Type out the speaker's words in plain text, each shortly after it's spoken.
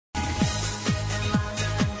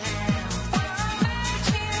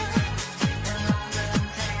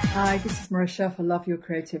Hi, this is Marisha for Love Your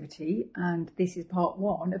Creativity, and this is part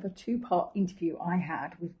one of a two-part interview I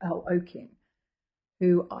had with Earl Okin,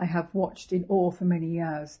 who I have watched in awe for many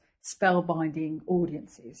years, spellbinding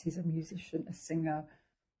audiences. He's a musician, a singer,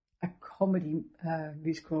 a comedy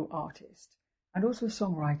musical artist, and also a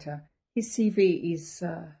songwriter. His CV is,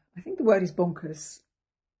 I think the word is bonkers.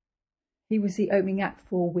 He was the opening act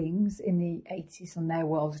for Wings in the 80s on their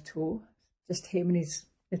world tour, just him and his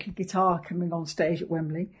little guitar coming on stage at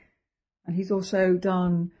Wembley. And he's also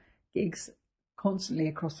done gigs constantly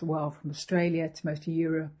across the world, from Australia to most of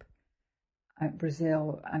Europe,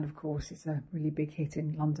 Brazil, and of course it's a really big hit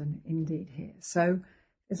in London indeed here. So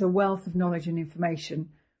there's a wealth of knowledge and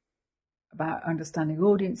information about understanding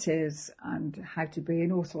audiences and how to be,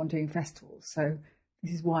 and also on doing festivals. So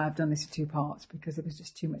this is why I've done this in two parts, because there was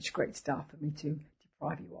just too much great stuff for me to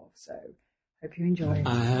deprive you of. So hope you enjoy it.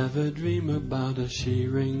 I have a dream about her, she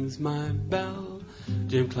rings my bell.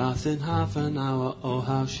 Gym class in half an hour, oh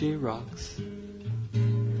how she rocks.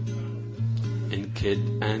 In kid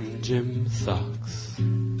and gym socks.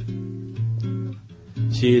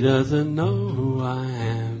 She doesn't know who I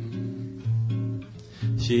am.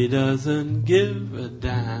 She doesn't give a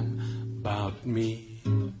damn about me.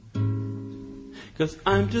 'Cause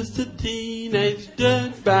I'm just a teenage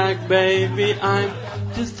dirtbag baby. I'm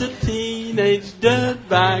just a teenage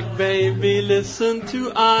dirtbag baby. Listen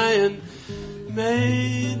to Iron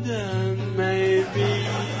Maiden, maybe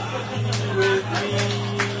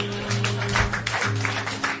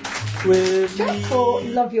with me. For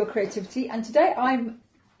Love Your Creativity, and today I'm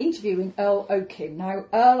interviewing Earl Okin. Now,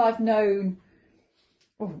 Earl I've known,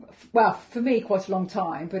 well, for me, quite a long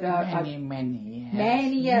time, but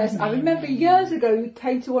many years. I remember years ago you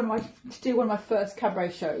came to do one of my first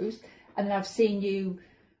cabaret shows, and then I've seen you,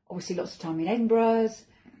 obviously, lots of time in Edinburgh's,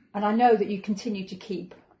 and I know that you continue to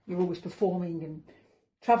you're always performing and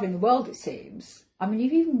travelling the world, it seems. I mean,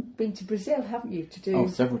 you've even been to Brazil, haven't you, to do... Oh,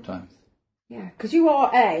 several times. Yeah, because you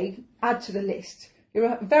are add to the list. You're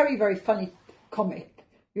a very, very funny comic.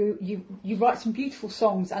 You write some beautiful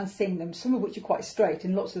songs and sing them, some of which are quite straight,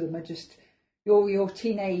 and lots of them are just your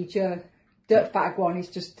teenage dirtbag one is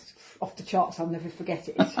just off the charts. I'll never forget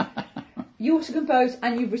it. You also compose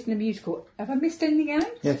and you've written a musical. Have I missed anything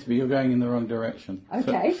out? Yes, but you're going in the wrong direction.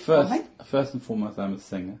 Okay. First and foremost, I'm a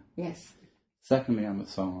singer. Yes. Secondly, I'm a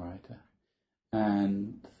songwriter.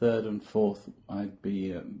 And third and fourth, I'd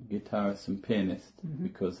be a guitarist and pianist,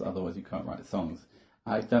 because otherwise you can't write songs.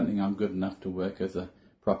 I don't think I'm good enough to work as a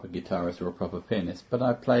proper guitarist or a proper pianist, but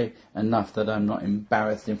I play enough that I'm not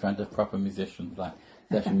embarrassed in front of proper musicians, like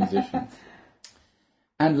session musicians.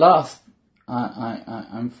 And last,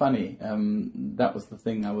 I'm funny. That was the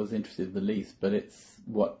thing I was interested in the least, but it's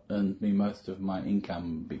what earned me most of my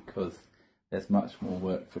income, because there's much more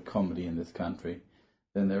work for comedy in this country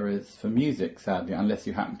than there is for music, sadly, unless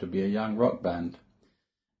you happen to be a young rock band.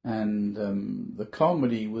 And the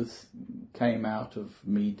comedy came out of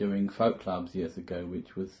me doing folk clubs years ago,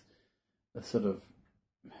 which was a sort of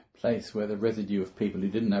place where the residue of people who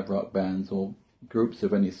didn't have rock bands or groups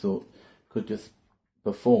of any sort could just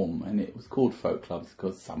perform. And it was called folk clubs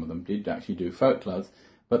because some of them did actually do folk clubs,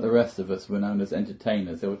 but the rest of us were known as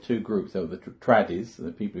entertainers. There were two groups. There were the tradies,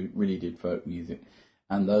 the people who really did folk music,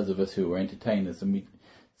 and those of us who were entertainers. And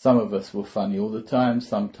some of us were funny all the time.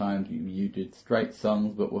 Sometimes you did straight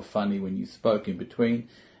songs but were funny when you spoke in between.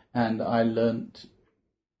 And I learnt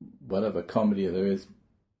whatever comedy there is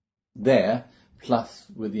there, plus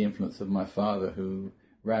with the influence of my father, who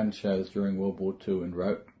ran shows during World War II and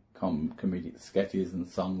wrote comedic sketches and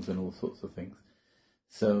songs and all sorts of things.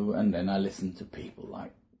 So, and then I listened to people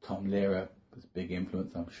like Tom Lehrer, was a big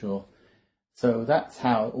influence, I'm sure. So that's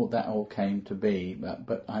how that all came to be.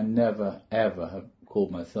 But I never, ever have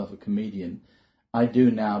called myself a comedian. I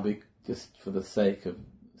do now just for the sake of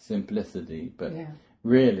simplicity, but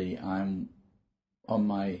really I'm on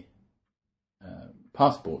my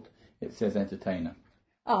passport, it says entertainer.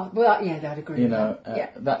 Oh, well, yeah, I'd agree. You know,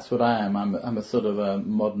 that's what I am. I'm a sort of a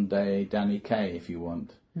modern day Danny Kaye, if you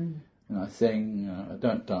want. And I sing, I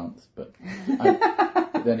don't dance, but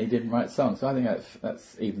then he didn't write songs, so I think that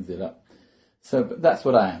evens it up. So, but that's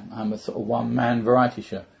what I am. I'm a sort of one-man variety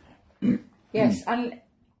show. Yes, and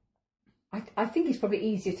I think it's probably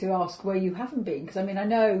easier to ask where you haven't been, because I mean, I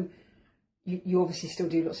know you obviously still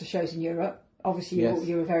do lots of shows in Europe. Obviously,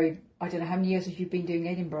 you're a very, I don't know, how many years have you been doing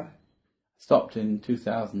Edinburgh? Stopped in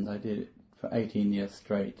 2000. I did it for 18 years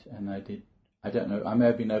straight, and I don't know, I may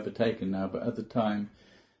have been overtaken now, but at the time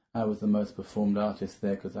I was the most performed artist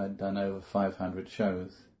there because I'd done over 500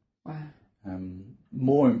 shows. Wow.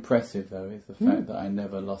 More impressive, though, is the fact that I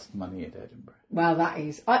never lost money at Edinburgh. Well, that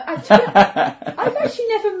is. I've actually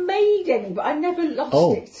never made any, but I never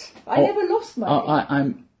lost it. I never lost money.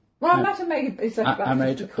 I might have made it. I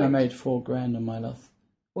made £4,000 on my last.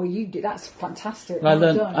 Well, you did. That's fantastic. I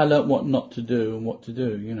learned what not to do and what to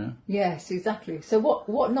do. You know. Yes, exactly. So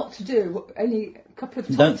what not to do? Only a couple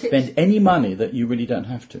of. Don't spend any money that you really don't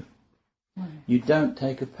have to. You don't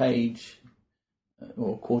take a page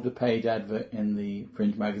or quarter-page advert in the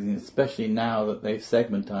Fringe magazine, especially now that they've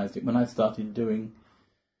segmentised it. When I started doing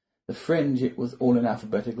the Fringe, it was all in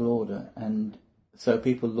alphabetical order, and so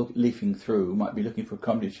people leafing through might be looking for a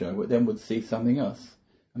comedy show, but then would see something else,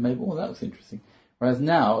 and maybe, that was interesting. Whereas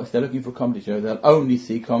now, if they're looking for a comedy show, they'll only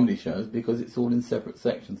see comedy shows because it's all in separate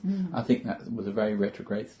sections. I think that was a very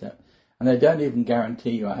retrograde step. And they don't even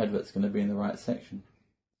guarantee your advert's going to be in the right section.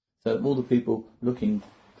 So all the people looking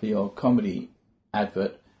for your comedy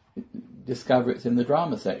advert discover it's in the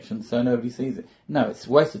drama section, so nobody sees it. No, it's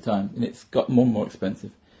a waste of time, and it's got more and more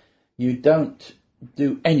expensive. You don't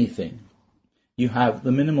do anything. You have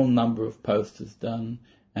the minimum number of posters done,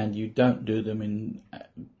 and you don't do them in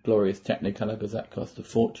glorious Technicolor because that costs a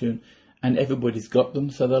fortune, and everybody's got them,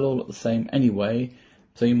 so they'll all look the same anyway.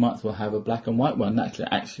 So you might as well have a black and white one. That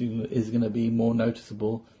actually is going to be more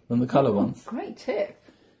noticeable than the colour ones. Great tip.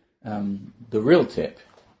 The real tip,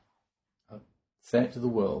 I'll say it to the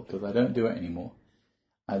world because I don't do it anymore.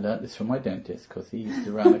 I learnt this from my dentist because he used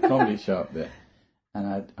to run a comedy show up there,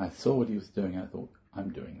 and I saw what he was doing. I thought,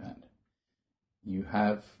 I'm doing that. You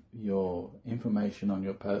have your information on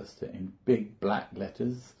your poster in big black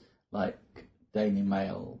letters like Daily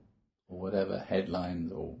Mail or whatever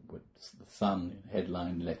headlines, or the Sun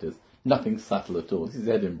headline letters. Nothing subtle at all. This is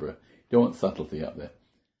Edinburgh. You don't want subtlety up there.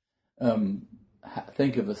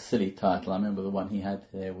 Think of a silly title. I remember the one he had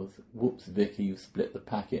there was "Whoops, Vicky, you split the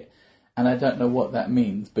packet." And I don't know what that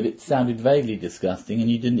means, but it sounded vaguely disgusting, and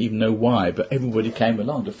you didn't even know why, but everybody came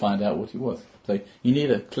along to find out what it was. So you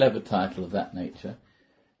need a clever title of that nature.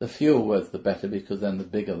 The fewer words, the better, because then the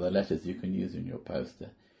bigger the letters you can use in your poster.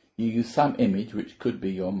 You use some image, which could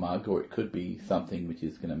be your mug, or it could be something which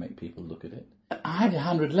is going to make people look at it. I had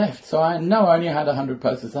 100 left, so I know I only had 100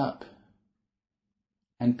 posters up.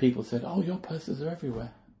 And people said, "Oh, your posters are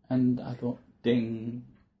everywhere." And I thought, ding.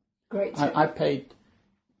 Great. I paid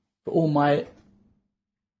for all my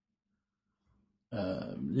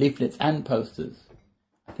leaflets and posters.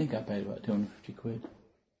 I think I paid about 250 quid.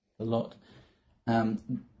 A lot.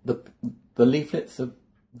 The leaflets,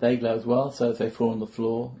 they glow as well, so if they fall on the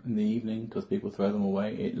floor in the evening, because people throw them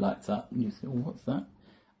away, it lights up, and you say, "Oh, what's that?"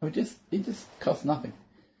 It just costs nothing.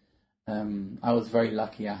 I was very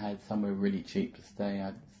lucky. I had somewhere really cheap to stay.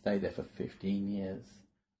 I'd stayed there for 15 years.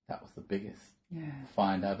 That was the biggest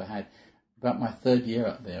find I ever had. About my third year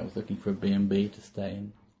up there, I was looking for a B&B to stay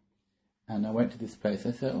in. And I went to this place.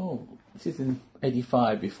 I said, "Oh, this is in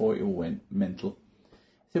 85 before it all went mental."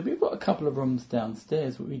 I said, "We've got a couple of rooms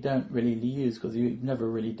downstairs but we don't really use because you've never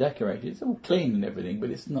really decorated. It's all clean and everything, but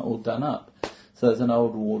it's not all done up. So there's an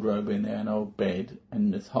old wardrobe in there, an old bed,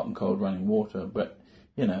 and there's hot and cold running water. But,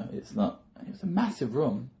 it's not... It was a massive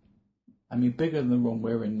room. I mean, bigger than the room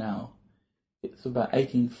we're in now. It's about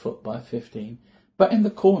 18 foot by 15. But in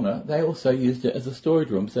the corner, they also used it as a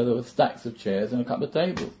storage room, so there were stacks of chairs and a couple of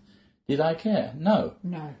tables. Did I care? No.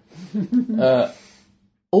 No.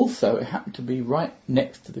 Also, it happened to be right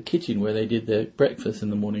next to the kitchen where they did their breakfast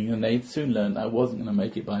in the morning, and they soon learned I wasn't going to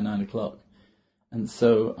make it by 9 o'clock. And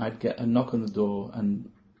so I'd get a knock on the door,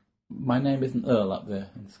 and my name isn't Earl up there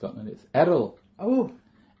in Scotland, it's Errol. Oh.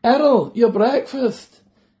 Errol, your breakfast!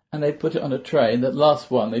 And they put it on a tray, and that last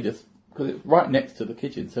one, because it's right next to the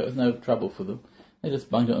kitchen, so it was no trouble for them. They just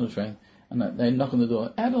bunged it on the tray, and they knock on the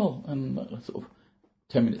door, "Errol!" And sort of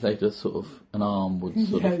 10 minutes later, sort of an arm would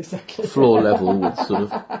sort of, exactly. floor level would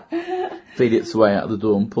sort of feed its way out the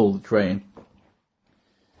door and pull the tray in.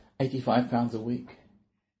 £85 a week.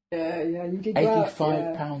 Yeah, you did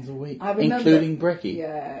 £85 a week, I remember, including brekkie.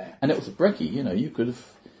 Yeah. And it was a brekkie, you could have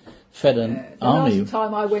fed an army. The last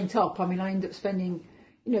time I went up, I ended up spending,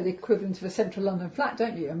 the equivalent of a central London flat,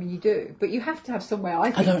 don't you? You do. But you have to have somewhere,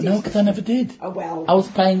 I think. I don't know, because I never did. Oh, well. I was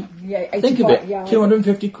paying, think of it,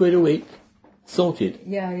 250 quid a week, sorted.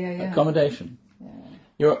 Yeah. Accommodation.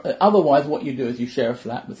 Yeah. Otherwise, what you do is you share a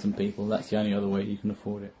flat with some people. That's the only other way you can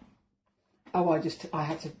afford it. Oh, I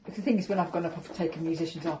had to. The thing is, when I've gone up, I've taken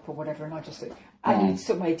musicians up or whatever, and I need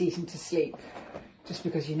somewhere decent to sleep, just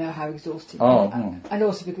because you know how exhausting. And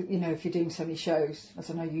also because if you're doing so many shows, as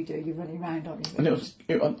I know you do, you're running around, aren't you?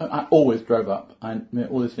 And I always drove up.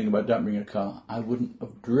 All this thing about don't bring a car, I wouldn't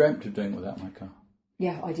have dreamt of doing without my car.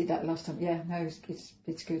 Yeah, I did that last time. Yeah, no,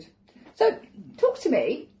 it's good. So, talk to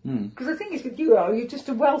me, because the thing is with you, Earl, you're just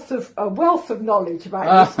a wealth of knowledge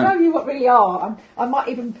about this. No, you really are. I might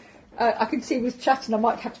even, I can see with chatting, I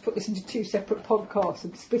might have to put this into 2 separate podcasts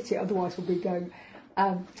and split it, otherwise we'll be going.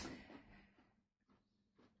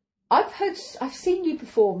 I've seen you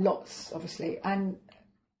perform lots, obviously,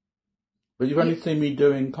 But you've only seen me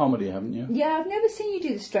doing comedy, haven't you? Yeah, I've never seen you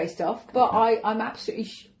do the straight stuff, but I'm absolutely...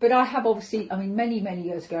 but I have obviously, I mean, many, many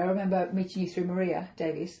years ago, I remember meeting you through Maria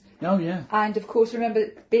Davies. Oh, yeah. And, of course, I remember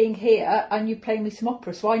being here and you playing me some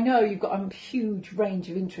opera. So I know you've got a huge range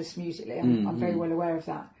of interests musically. I'm very well aware of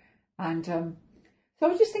that. And so I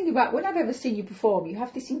was just thinking about, when I've ever seen you perform, you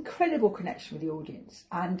have this incredible connection with the audience,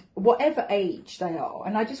 and whatever age they are.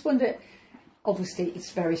 And I just wonder, obviously, it's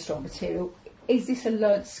very strong material. Is this a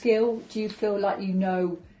learnt skill? Do you feel like you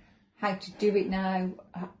know how to do it now?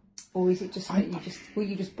 Or is it just that were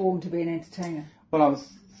you just born to be an entertainer? Well, I was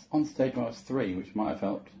on stage when I was 3, which might have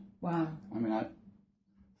helped. Wow. I mean, I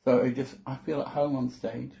feel at home on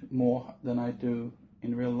stage more than I do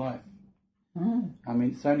in real life. I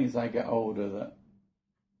mean, it's only as I get older that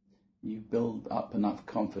you build up enough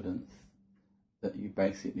confidence that you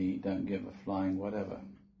basically don't give a flying whatever.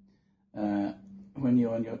 When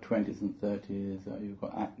you're in your 20s and 30s, or you've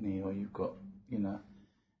got acne, or you've got,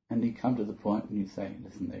 and you come to the point when you say,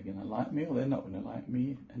 listen, they're going to like me or they're not going to like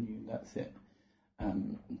me, and that's it.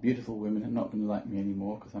 Beautiful women are not going to like me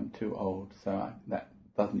anymore because I'm too old, so that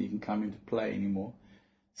doesn't even come into play anymore.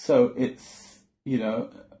 So it's,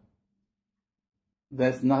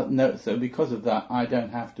 there's no, so because of that, I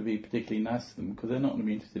don't have to be particularly nice to them because they're not going to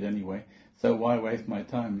be interested anyway. So why waste my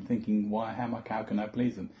time thinking, how can I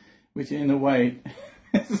please them? Which in a way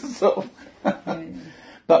is sort of...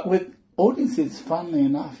 But with audiences, funnily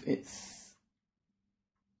enough, it's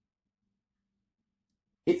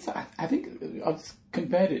I think I've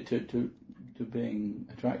compared it to being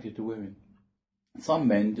attracted to women. Some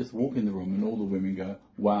men just walk in the room and all the women go,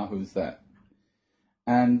 wow, who's that?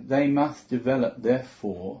 And they must develop,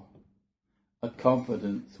 therefore, a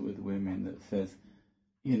confidence with women that says,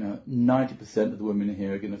 90% of the women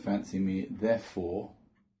here are going to fancy me, therefore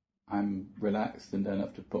I'm relaxed and don't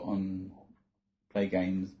have to play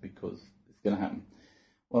games because it's going to happen.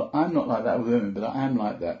 Well, I'm not like that with women, but I am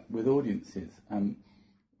like that with audiences.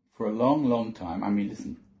 For a long, long time, I mean,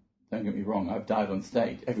 listen, don't get me wrong, I've died on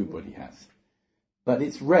stage, everybody has. But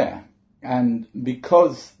it's rare, and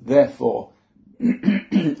because, therefore,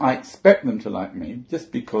 I expect them to like me,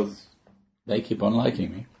 just because they keep on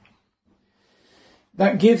liking me,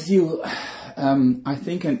 that gives you... I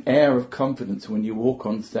think an air of confidence when you walk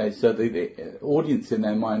on stage. So the audience in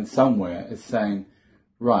their mind somewhere is saying,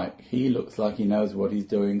 right, he looks like he knows what he's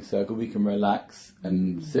doing, so we can relax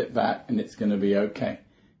and sit back and it's going to be okay.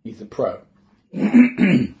 He's a pro.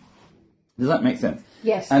 Does that make sense?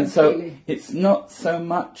 Yes. And completely. So it's not so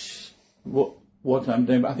much what I'm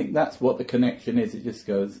doing, but I think that's what the connection is. It just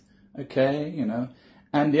goes, okay,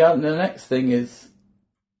 And the next thing is,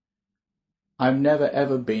 I've never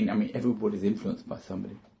ever been, I mean, everybody's influenced by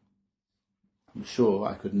somebody. I'm sure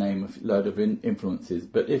I could name a load of influences,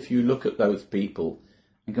 but if you look at those people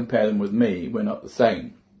and compare them with me, we're not the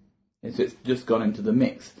same. It's just gone into the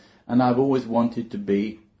mix. And I've always wanted to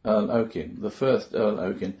be Earl Okin, the first Earl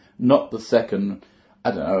Okin, not the second,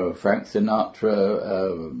 I don't know, Frank Sinatra,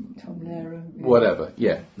 Tom Lehrer, whatever.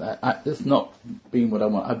 Yeah, that's not been what I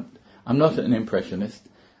want. I'm not an impressionist.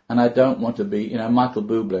 And I don't want to be, Michael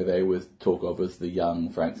Bublé, they always talk of as the young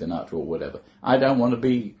Frank Sinatra or whatever. I don't want to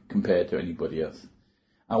be compared to anybody else.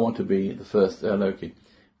 I want to be the first Earl Okin.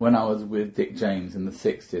 When I was with Dick James in the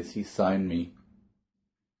 60s, he signed me.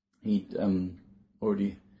 He'd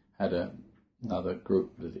already had another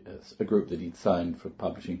group, a group that he'd signed for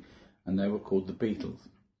publishing, and they were called the Beatles.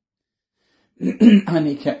 And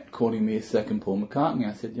he kept calling me a second Paul McCartney.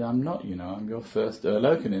 I said, yeah, I'm not, I'm your first Earl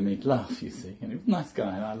Okin. And he'd laugh, you see. And he was a nice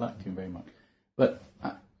guy, and I liked him very much. But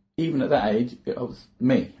even at that age, it was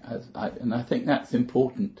me. And I think that's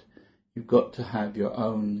important. You've got to have your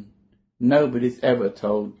own... Nobody's ever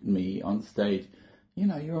told me on stage,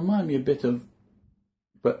 you remind me a bit of...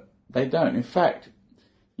 But they don't. In fact,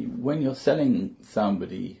 when you're selling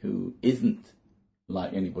somebody who isn't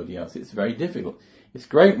like anybody else, it's very difficult. It's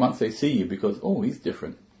great once they see you because, he's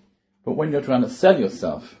different. But when you're trying to sell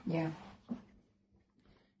yourself,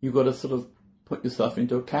 you've got to sort of put yourself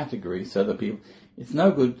into a category so that people... It's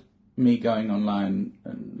no good me going online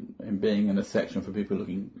and being in a section for people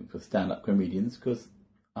looking for stand-up comedians because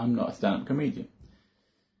I'm not a stand-up comedian.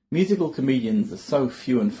 Musical comedians are so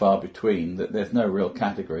few and far between that there's no real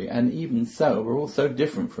category. And even so, we're all so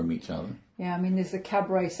different from each other. Yeah, I mean, there's a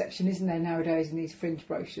cabaret section, isn't there, nowadays in these fringe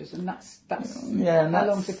brochures, and that's yeah, and how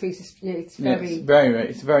long's the piece of, it's very...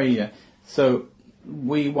 It's very, so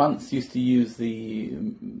we once used to use the,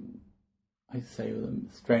 I'd say, the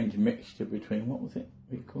strange mixture between, what was it?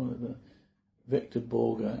 We call it the Victor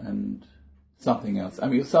Borger and something else. I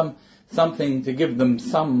mean, something to give them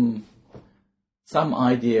some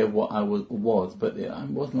idea of what I was, but it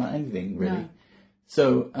wasn't like anything really. No.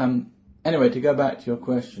 So anyway, to go back to your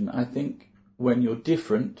question, I think when you're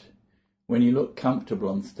different, when you look comfortable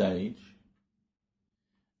on stage,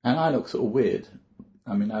 and I look sort of weird.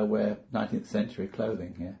 I mean, I wear 19th century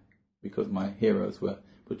clothing here because my heroes were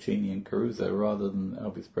Puccini and Caruso rather than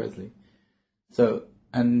Elvis Presley. So,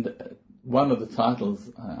 and one of the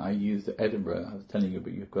titles I used at Edinburgh, I was telling you,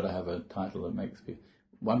 but you've got to have a title that makes you...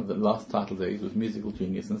 One of the last titles I used was Musical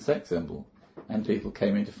Genius and Sex Symbol, and people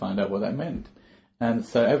came in to find out what that meant. And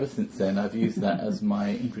so ever since then, I've used that as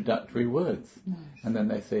my introductory words. Nice. And then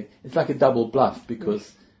they say, it's like a double bluff,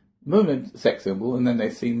 because movement, sex symbol, and then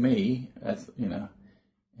they see me as, you know,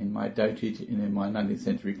 in my dotage, in my 19th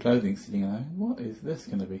century clothing, sitting there, what is this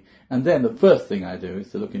going to be? And then the first thing I do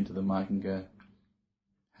is to look into the mic and go,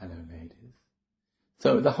 hello, ladies.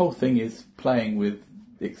 So the whole thing is playing with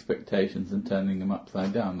the expectations and turning them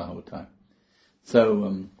upside down the whole time.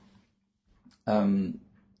 So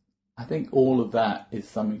I think all of that is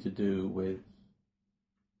something to do with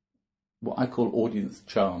what I call audience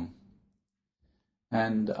charm.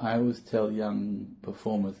 And I always tell young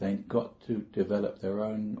performers they've got to develop their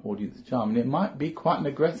own audience charm. And it might be quite an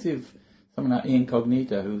aggressive, someone like Ian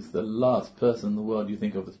Cognito, who's the last person in the world you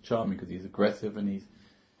think of as charming because he's aggressive and he's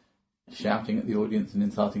shouting at the audience and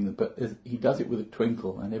insulting them. But he does it with a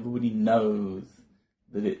twinkle, and everybody knows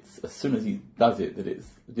that it's, as soon as he does it, that it's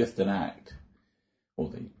just an act. Or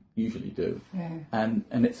they usually do. Yeah. And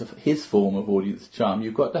it's his form of audience charm.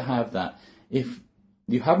 You've got to have that. If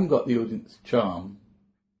you haven't got the audience charm,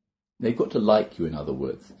 they've got to like you, in other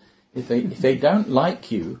words. If they don't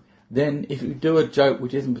like you, then if you do a joke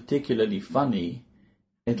which isn't particularly funny,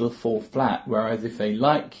 it'll fall flat. Whereas if they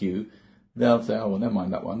like you, they'll say, oh, well, never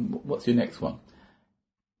mind that one. What's your next one?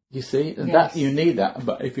 You see? And Yes. that you need that.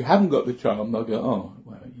 But if you haven't got the charm, they'll go, oh,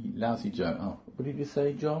 well, lousy joke. Oh, what did you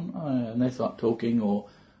say, John? Oh, yeah. And they start talking, or,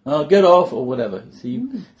 oh, get off, or whatever. See?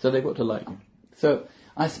 So they've got to like you. So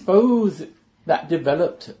I suppose that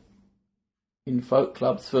developed in folk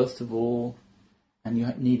clubs, first of all, and you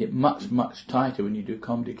need it much, much tighter when you do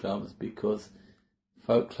comedy clubs, because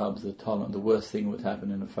folk clubs are tolerant. The worst thing would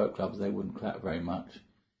happen in a folk club is they wouldn't clap very much.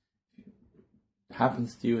 It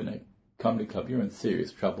happens to you in a comedy club, you're in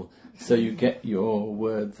serious trouble. So you get your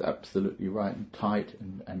words absolutely right and tight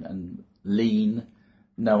and lean,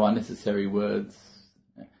 no unnecessary words,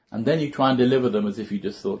 and then you try and deliver them as if you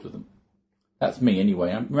just thought of them. That's me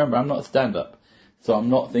anyway. Remember, I'm not a stand-up, so I'm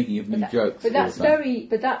not thinking of new jokes. But that's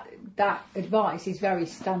that advice is very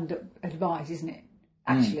standard advice, isn't it?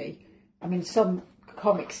 Actually, I mean, some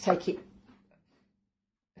comics take it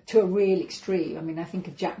to a real extreme. I mean, I think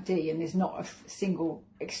of Jack D, and there's not a single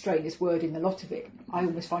extraneous word in the lot of it. I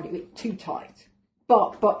almost find it a bit too tight.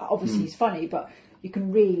 But obviously it's funny, but you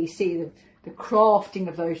can really see the crafting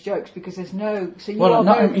of those jokes, because there's no... So you I'll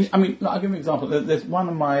give you an example. There's one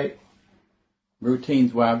of my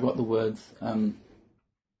routines where I've got the words...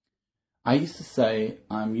 I used to say,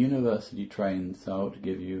 I'm university trained, so I ought to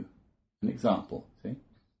give you an example. See?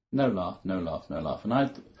 No laugh, no laugh, no laugh.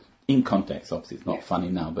 And in context, obviously it's not funny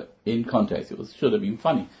now, but in context it should have been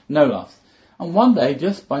funny. No laughs. And one day,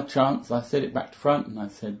 just by chance, I said it back to front, and I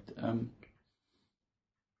said,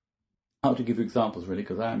 I ought to give you examples, really,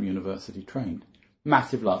 because I am university trained.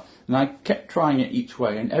 Massive laugh. And I kept trying it each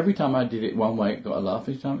way, and every time I did it one way, it got a laugh.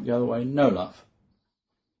 Each time the other way, no laugh.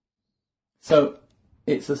 So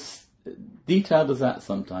it's as detailed as that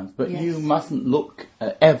sometimes, but you mustn't look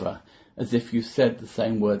ever as if you said the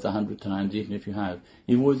same words 100 times, even if you have.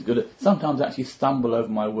 You've always got to sometimes actually stumble over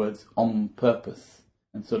my words on purpose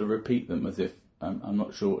and sort of repeat them as if I'm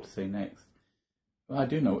not sure what to say next. Well, I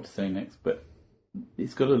do know what to say next, but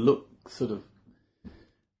it's got to look sort of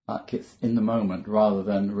like it's in the moment rather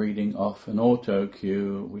than reading off an auto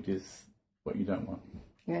cue, which is what you don't want.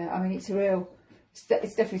 Yeah, I mean, it's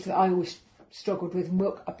definitely something I always struggled with.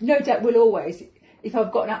 No doubt will always, if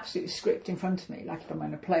I've got an absolute script in front of me, like if I'm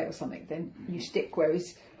in a play or something, then you stick,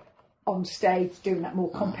 whereas on stage doing that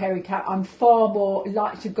more comparing I'm far more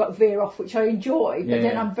likely to veer off, which I enjoy, but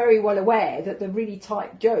then I'm very well aware that the really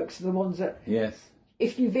tight jokes are the ones that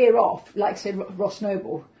if you veer off, like say Ross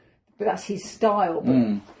Noble, but that's his style, but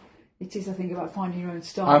it is, I think, about finding your own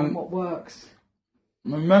style and what works.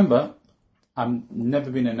 Remember, I've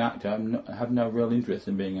never been an actor. I have no real interest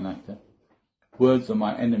in being an actor. words are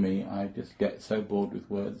my enemy, I just get so bored with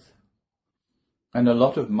words. And a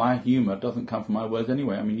lot of my humour doesn't come from my words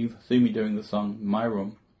anyway. I mean, you see me doing the song My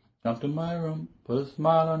Room. Come to my room, put a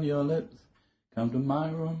smile on your lips. Come to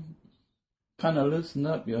my room, kind of loosen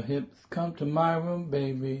up your hips. Come to my room,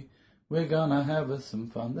 baby, we're gonna have us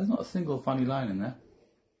some fun. There's not a single funny line in there.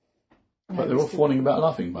 No, but they're all falling about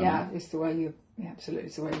laughing by now. Yeah, it's the way you, absolutely,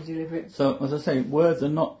 it's the way you deliver it. So, as I say, words are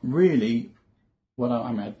not really what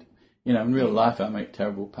I meant. You know, in real life I make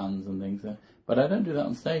terrible puns and things, but I don't do that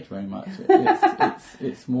on stage very much.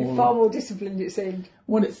 It's more... You're far more disciplined, it seemed.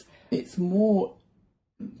 Well, it's more...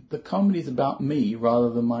 The comedy's about me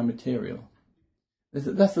rather than my material.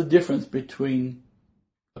 That's the difference between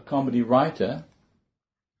a comedy writer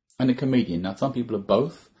and a comedian. Now, some people are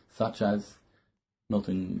both, such as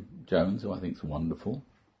Milton Jones, who I think is wonderful.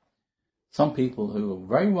 Some people who are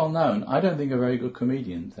very well known, I don't think are very good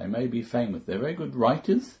comedians. They may be famous. They're very good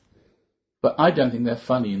writers, but I don't think they're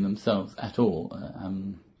funny in themselves at all.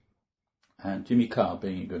 And Jimmy Carr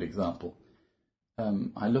being a good example.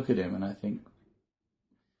 I look at him and I think,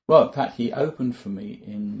 well, in fact, he opened for me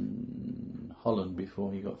in Holland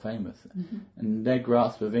before he got famous. Mm-hmm. And their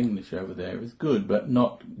grasp of English over there is good, but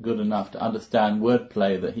not good enough to understand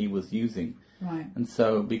wordplay that he was using. Right. And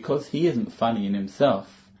so, because he isn't funny in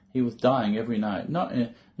himself, he was dying every night. Not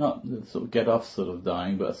the sort of get-off sort of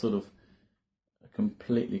dying, but a sort of a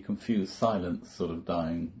completely confused silence sort of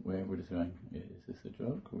dying, where everybody's going, is this a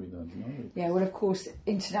joke? We don't know. Yeah, well, of course,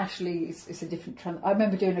 internationally, it's a different trend. I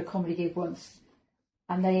remember doing a comedy gig once,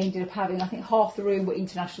 and they ended up having, I think, half the room were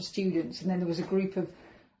international students, and then there was a group of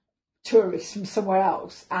tourists from somewhere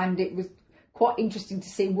else, and it was quite interesting to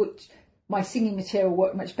see which my singing material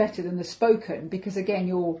worked much better than the spoken, because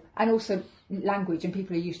again, and also language, and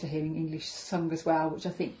people are used to hearing English sung as well, which I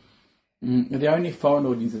think... The only foreign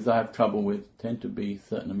audiences I have trouble with tend to be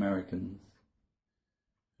certain Americans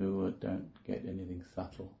who don't get anything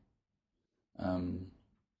subtle.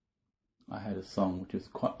 I had a song which was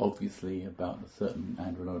quite obviously about a certain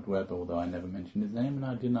Andrew Lloyd Webber, although I never mentioned his name, and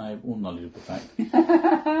I deny all knowledge of the fact.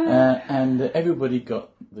 And everybody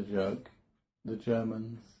got the joke. The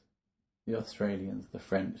Germans, the Australians, the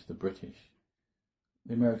French, the British.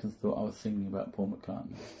 The Americans thought I was singing about Paul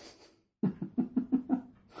McCartney.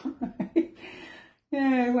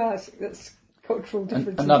 Yeah, well, that's cultural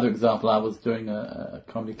difference. Another example, I was doing a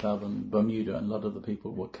comedy club in Bermuda, and a lot of the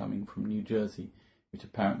people were coming from New Jersey, which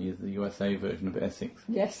apparently is the USA version of Essex.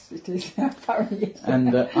 Yes, it is. Apparently.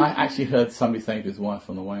 And I actually heard somebody saying to his wife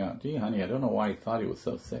on the way out, "Gee, honey, I don't know why he thought he was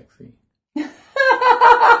so sexy."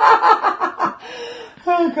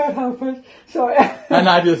 Oh, God help us. Sorry. And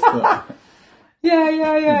I just thought...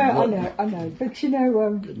 Yeah. I know. But, you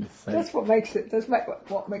know, that's what makes it. That's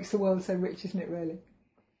what makes the world so rich, isn't it, really?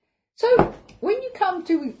 So, when you come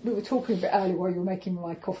to... We were talking a bit earlier while you were making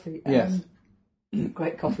my coffee. Yes.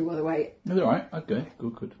 Great coffee, by the way. That's all right. Okay.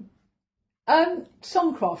 Good.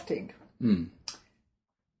 Song crafting. Do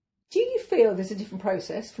you feel there's a different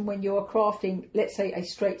process from when you're crafting, let's say, a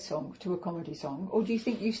straight song to a comedy song? Or do you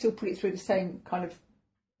think you still put it through the same kind of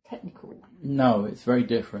technical? No, it's very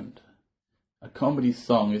different. A comedy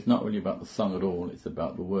song is not really about the song at all. It's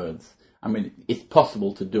about the words. I mean, it's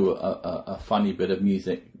possible to do a funny bit of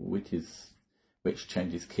music which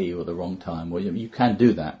changes key or the wrong time, or you can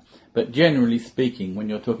do that. But generally speaking, when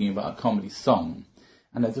you're talking about a comedy song,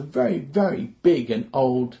 and there's a very, very big and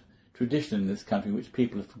old tradition in this country which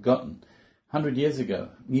people have forgotten. 100 years ago,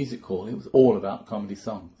 music hall, it was all about comedy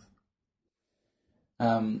songs.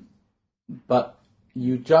 But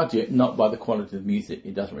you judge it not by the quality of the music.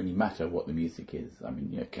 It doesn't really matter what the music is. I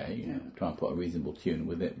mean, try and put a reasonable tune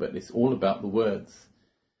with it, but it's all about the words.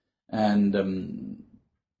 And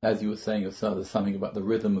as you were saying yourself, there's something about the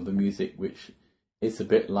rhythm of the music which it's a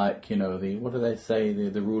bit like, what do they say,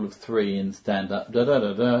 the rule of three in stand-up,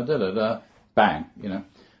 da-da-da-da, bang,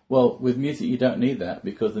 Well, with music you don't need that,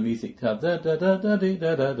 because the music tells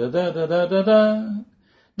da-da-da-da-da-da-da-da-da-da-da,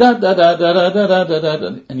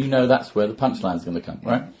 da-da-da-da-da-da-da-da, and that's where the punchline's going to come,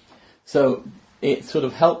 right? So it sort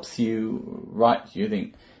of helps you write, you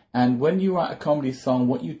think. And when you write a comedy song,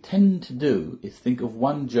 what you tend to do is think of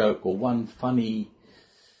one joke or one funny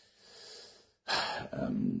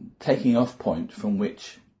taking off point from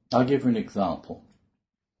which... I'll give you an example.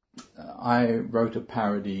 I wrote a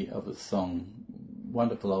parody of a song,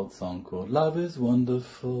 wonderful old song called Love is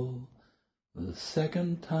Wonderful the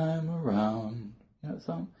Second Time Around. You know that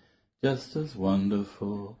song? Just as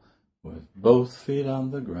wonderful with both feet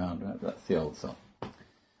on the ground. Right? That's the old song.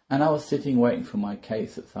 And I was sitting waiting for my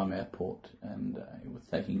case at some airport, and it was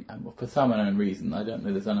taking, for some unknown reason, I don't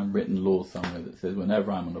know, there's an unwritten law somewhere that says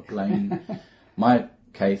whenever I'm on a plane, my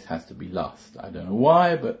case has to be lost. I don't know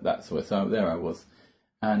why, but that's where. So there I was,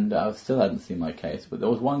 and I still hadn't seen my case. But there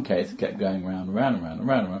was one case that kept going round and round and round and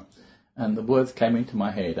round and round, and the words came into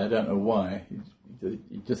my head. I don't know why.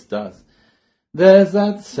 It just does. There's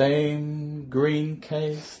that same green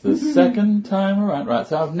case the second time around. Right,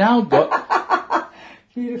 so I've now got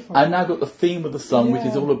Beautiful. I've now got the theme of the song, which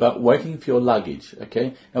is all about waiting for your luggage.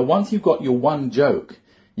 Okay, now once you've got your one joke,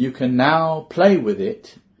 you can now play with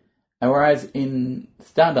it. Whereas in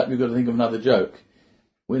stand-up, you've got to think of another joke.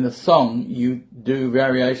 In a song, you do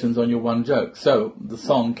variations on your one joke. So the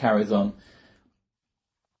song carries on.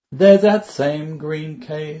 There's that same green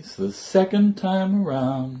case the second time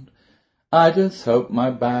around. I just hope my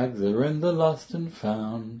bags are in the lost and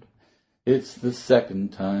found. It's the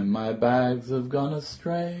second time my bags have gone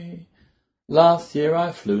astray. Last year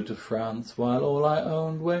I flew to France while all I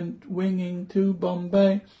owned went winging to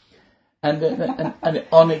Bombay. And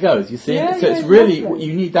on it goes, you see. Yeah, so it's yeah, really, lovely.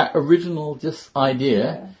 you need that original just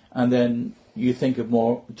idea, and then you think of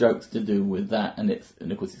more jokes to do with that, and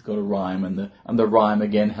of course it's got a rhyme, and the rhyme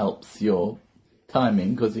again helps your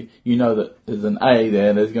timing, because you know that there's an A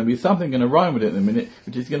there, there's going to be something going to rhyme with it in a minute,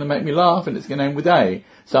 which is going to make me laugh, and it's going to end with A.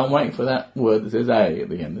 So I'm waiting for that word that says A at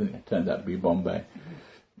the end, and it turns out to be Bombay.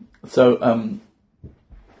 So,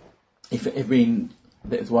 if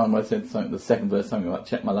there's one where I said something, the second verse, something like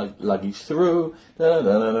check my luggage through,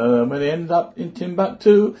 when they end up in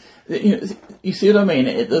Timbuktu. You see what I mean?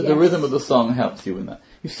 The rhythm of the song helps you in that.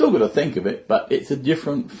 You've still got to think of it, but it's a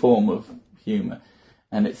different form of humour.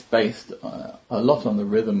 And it's based a lot on the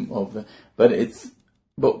rhythm of the,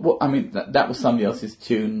 that was somebody else's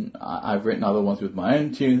tune. I've written other ones with my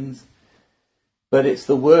own tunes, but it's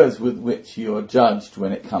the words with which you're judged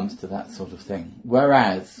when it comes to that sort of thing.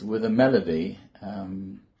 Whereas with a melody,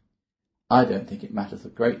 I don't think it matters a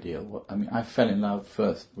great deal. I fell in love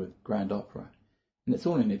first with grand opera, and it's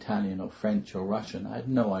all in Italian or French or Russian. I had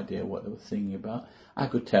no idea what they were singing about. I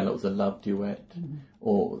could tell it was a love duet,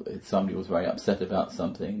 or somebody was very upset about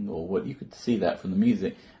something, or what. You could see that from the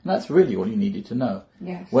music, and that's really all you needed to know.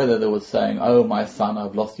 Yes. Whether they were saying, "Oh, my son,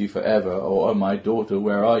 I've lost you forever," or "Oh, my daughter,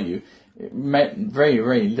 where are you?" It meant very,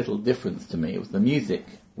 very little difference to me. It was the music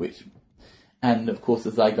which, and of course,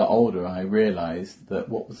 as I got older, I realised that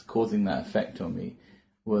what was causing that effect on me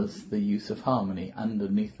was the use of harmony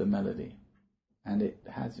underneath the melody, and it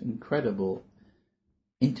has incredible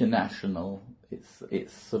international.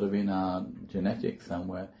 It's sort of in our genetics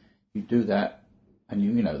somewhere. You do that, and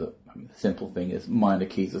you know the simple thing is minor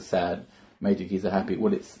keys are sad, major keys are happy.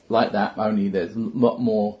 Well, it's like that. Only there's a lot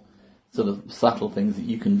more sort of subtle things that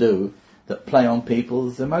you can do that play on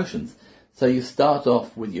people's emotions. So you start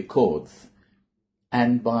off with your chords,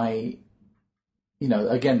 and by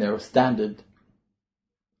again there are standard.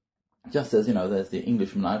 Just as there's the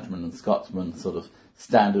Englishman, Irishman, and Scotsman sort of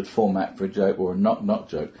standard format for a joke or a knock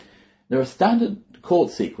joke. There are standard chord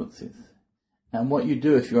sequences, and what you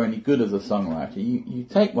do if you're any good as a songwriter, you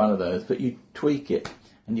take one of those, but you tweak it,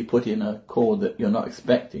 and you put in a chord that you're not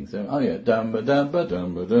expecting. So, dum ba dum ba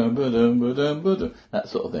dum ba dum ba dum ba dum ba dum, that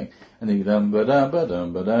sort of thing, and then you dum ba dum ba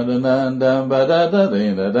dum ba da da dum ba da da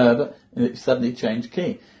da da, and it suddenly changed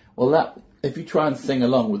key. Well, that if you try and sing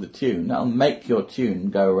along with the tune, that'll make your tune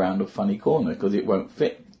go around a funny corner because it won't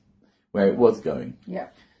fit where it was going. Yeah.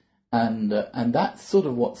 And that's sort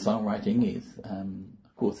of what songwriting is.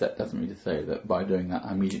 Of course, that doesn't mean to say that by doing that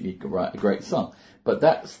I immediately write a great song. But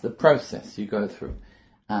that's the process you go through.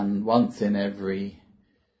 And once in every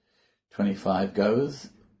 25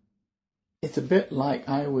 goes, it's a bit like,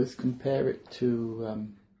 I always compare it to,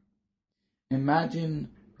 imagine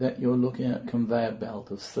that you're looking at a conveyor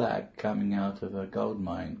belt of slag coming out of a gold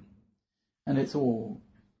mine. And it's all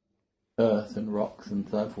earth and rocks and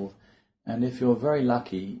so forth. And if you're very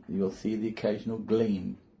lucky, you'll see the occasional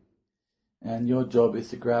gleam. And your job is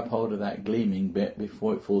to grab hold of that gleaming bit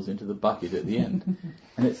before it falls into the bucket at the end.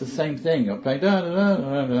 And it's the same thing. You're playing da da da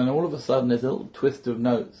da da, and all of a sudden there's a little twist of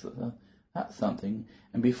notes. That's something.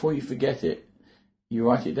 And before you forget it, you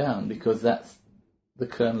write it down, because that's the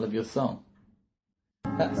kernel of your song.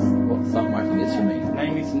 That's what songwriting is for me.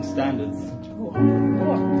 Name me some standards.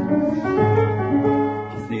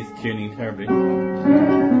 This needs tuning terribly.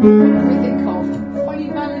 We think of Funny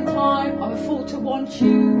Valentine, I'm a fool to want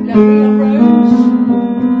you, let me a rose.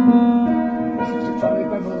 I'm trying to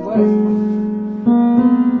remember the words.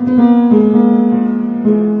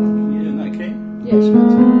 Can you do that, key? Yeah, sure.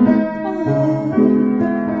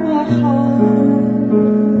 My heart,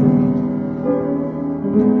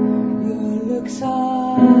 your looks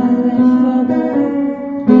are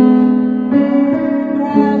ineffable,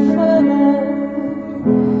 graphable.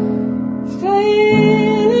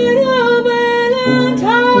 Stay, little Valentine.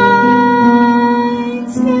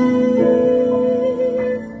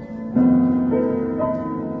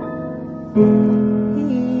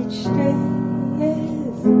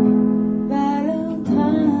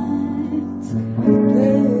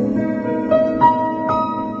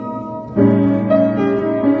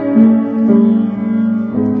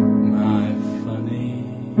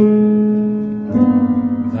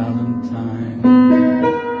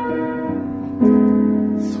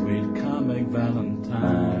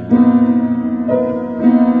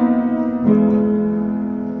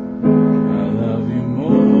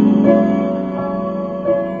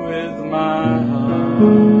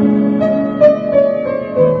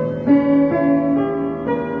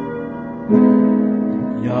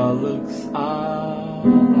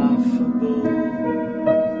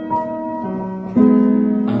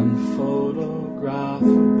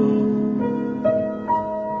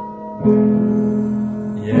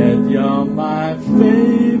 You're my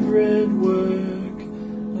favorite work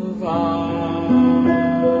of art.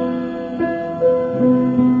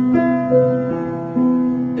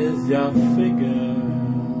 Is your figure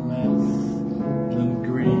less than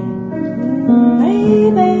green?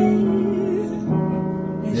 Baby,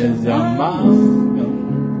 Is your mouth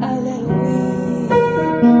a little weak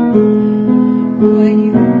when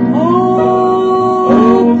you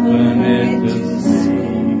open it to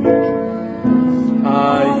speak?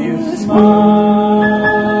 Are you smart?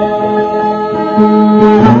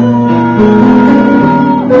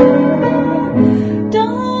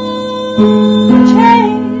 Don't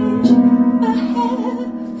change a hair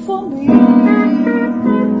for me.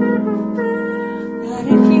 Not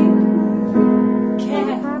if you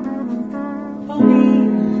care for me.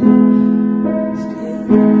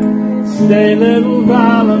 Stay, little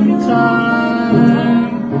Valentine.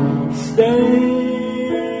 Stay.